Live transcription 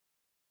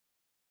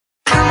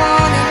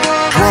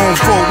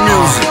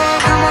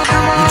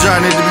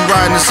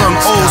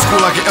feel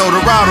like an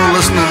Eldorado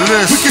listening to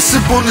this. We can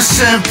sip on the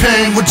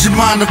champagne. Would you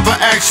mind if I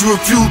ask you a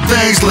few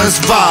things?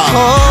 Let's vibe.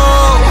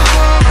 Oh,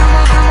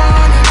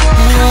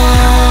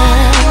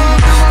 yeah.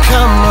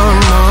 Come on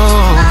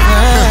over.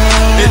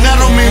 And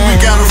that don't mean we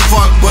gotta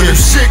fuck, but if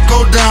shit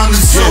go down,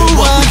 then so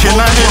what? Can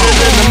I hit it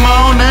in the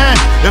morning?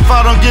 If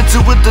I don't get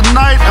to it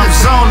tonight, I'm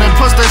zoning.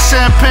 Plus that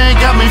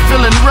champagne got me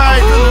feeling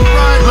right.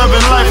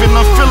 Loving life and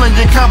I'm feeling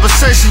your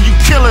conversation, you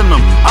killing them.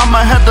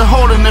 I'ma have to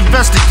hold an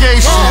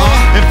investigation.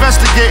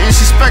 Investigating,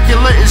 she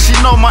speculating, she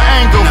know my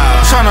angle.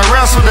 Tryna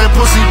wrestle that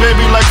pussy,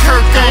 baby, like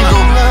Kirk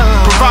Angle.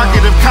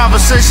 Provocative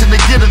conversation to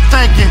get it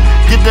thinking.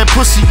 Get that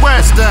pussy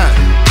wet,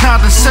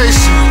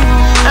 condensation.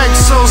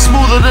 X so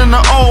smoother than the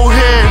old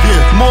head.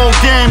 More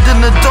game than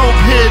the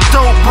dope head.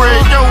 Dope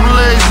bread, your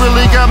legs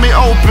really got me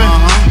open.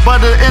 By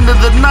the end of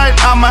the night,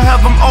 I'ma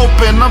have them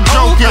open. I'm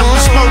joking,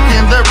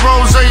 smoking, that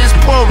rose is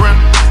pouring.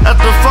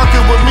 After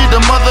fucking with me, the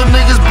mother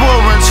niggas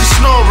boring. She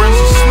snoring.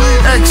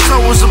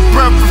 XO is a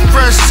breath of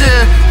fresh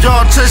air.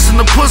 Y'all chasing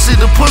the pussy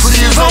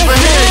is over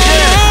here,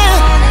 yeah.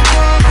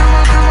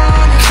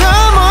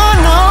 Come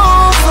on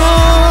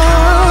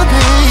over,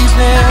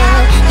 baby,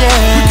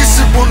 yeah. We can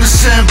sip on the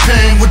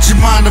champagne. Would you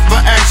mind if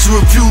I ask you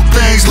a few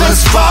things?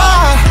 Let's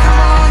vibe.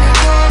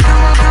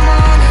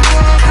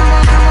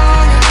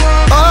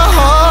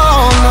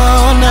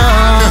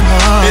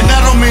 And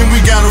that don't mean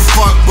we gotta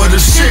fuck, but if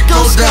shit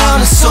goes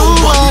down, then so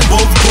what? We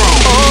both grown.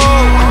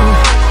 Oh,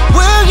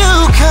 will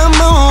you come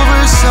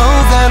over so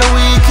that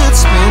we could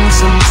spend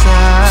some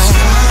time?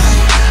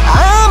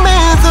 I'm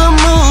in the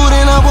mood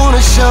and I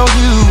wanna show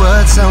you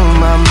what's on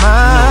my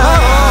mind.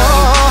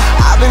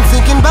 I've been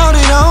thinking about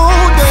it all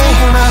day,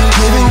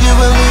 giving you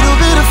a little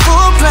bit of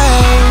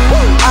foreplay.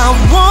 I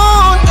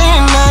want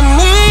and I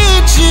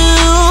need you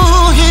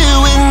here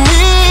with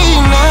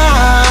me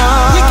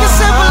now. We can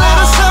sip a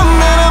little something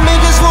that'll make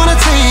us wanna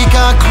take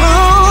our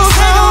clothes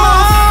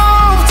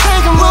off.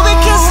 We'll be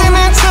kissing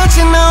and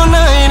touching all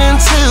night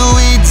until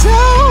we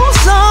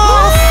doze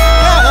off.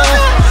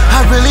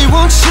 I really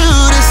want you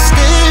to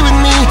stay with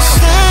me.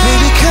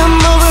 Baby, come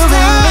over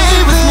and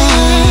lay with me.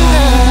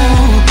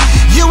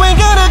 You ain't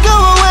gotta go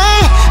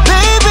away,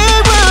 baby,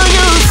 will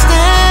you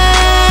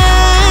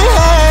stay?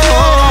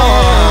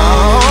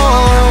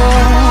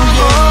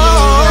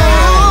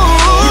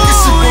 We can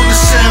sip on the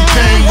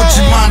champagne. Would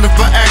you mind if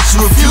I ask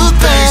you a few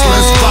things?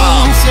 Let's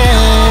vibe.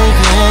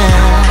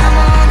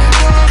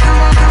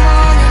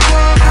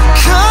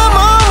 Come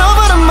on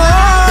over to my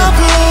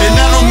place. And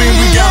that don't mean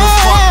we gotta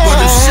fuck, but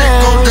if shit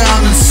go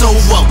down, then so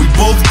what? We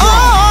both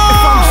grown. If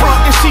I'm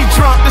drunk and she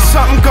drunk, then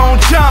something gon'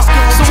 jump.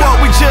 So what,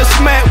 we just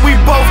met, we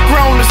both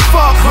grown as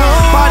fuck.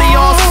 Body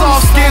all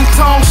soft, skin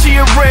tone,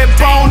 she a red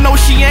bone. No,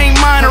 she ain't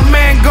mine, her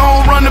man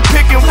gon' run the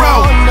pick and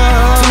roll.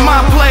 To my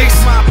place,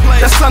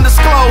 that's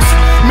undisclosed.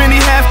 Many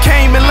have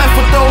came and left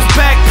with those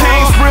back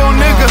pains. Real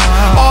nigga,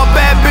 all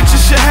bad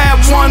bitches should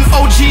have one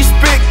OG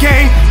spit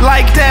game.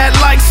 Like dad,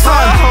 like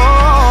son.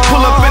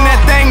 Pull up in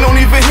that thing, don't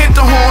even hit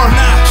the horn.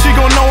 She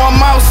gon' know I'm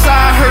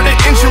outside, heard the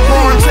engine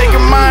roaring.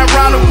 Taking mine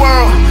round the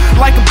world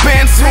like a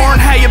band's horn.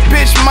 Had your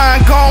bitch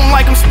mind gone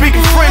like I'm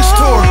speaking French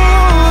to her.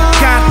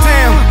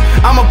 Goddamn,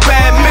 I'm a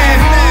bad man.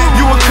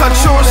 You would cut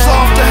yours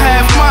off to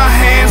have my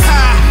hands.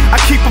 I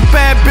keep a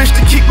bad bitch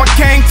to keep my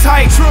gang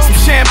tight. Some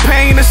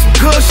champagne and some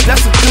kush,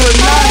 that's a good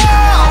night.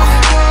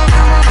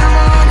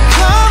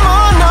 Come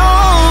on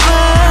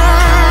over,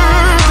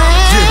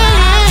 baby.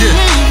 Yeah,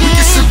 we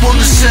can sip on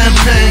the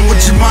champagne.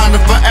 Would you mind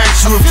if I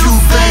ask you a few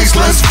things?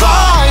 Let's vibe.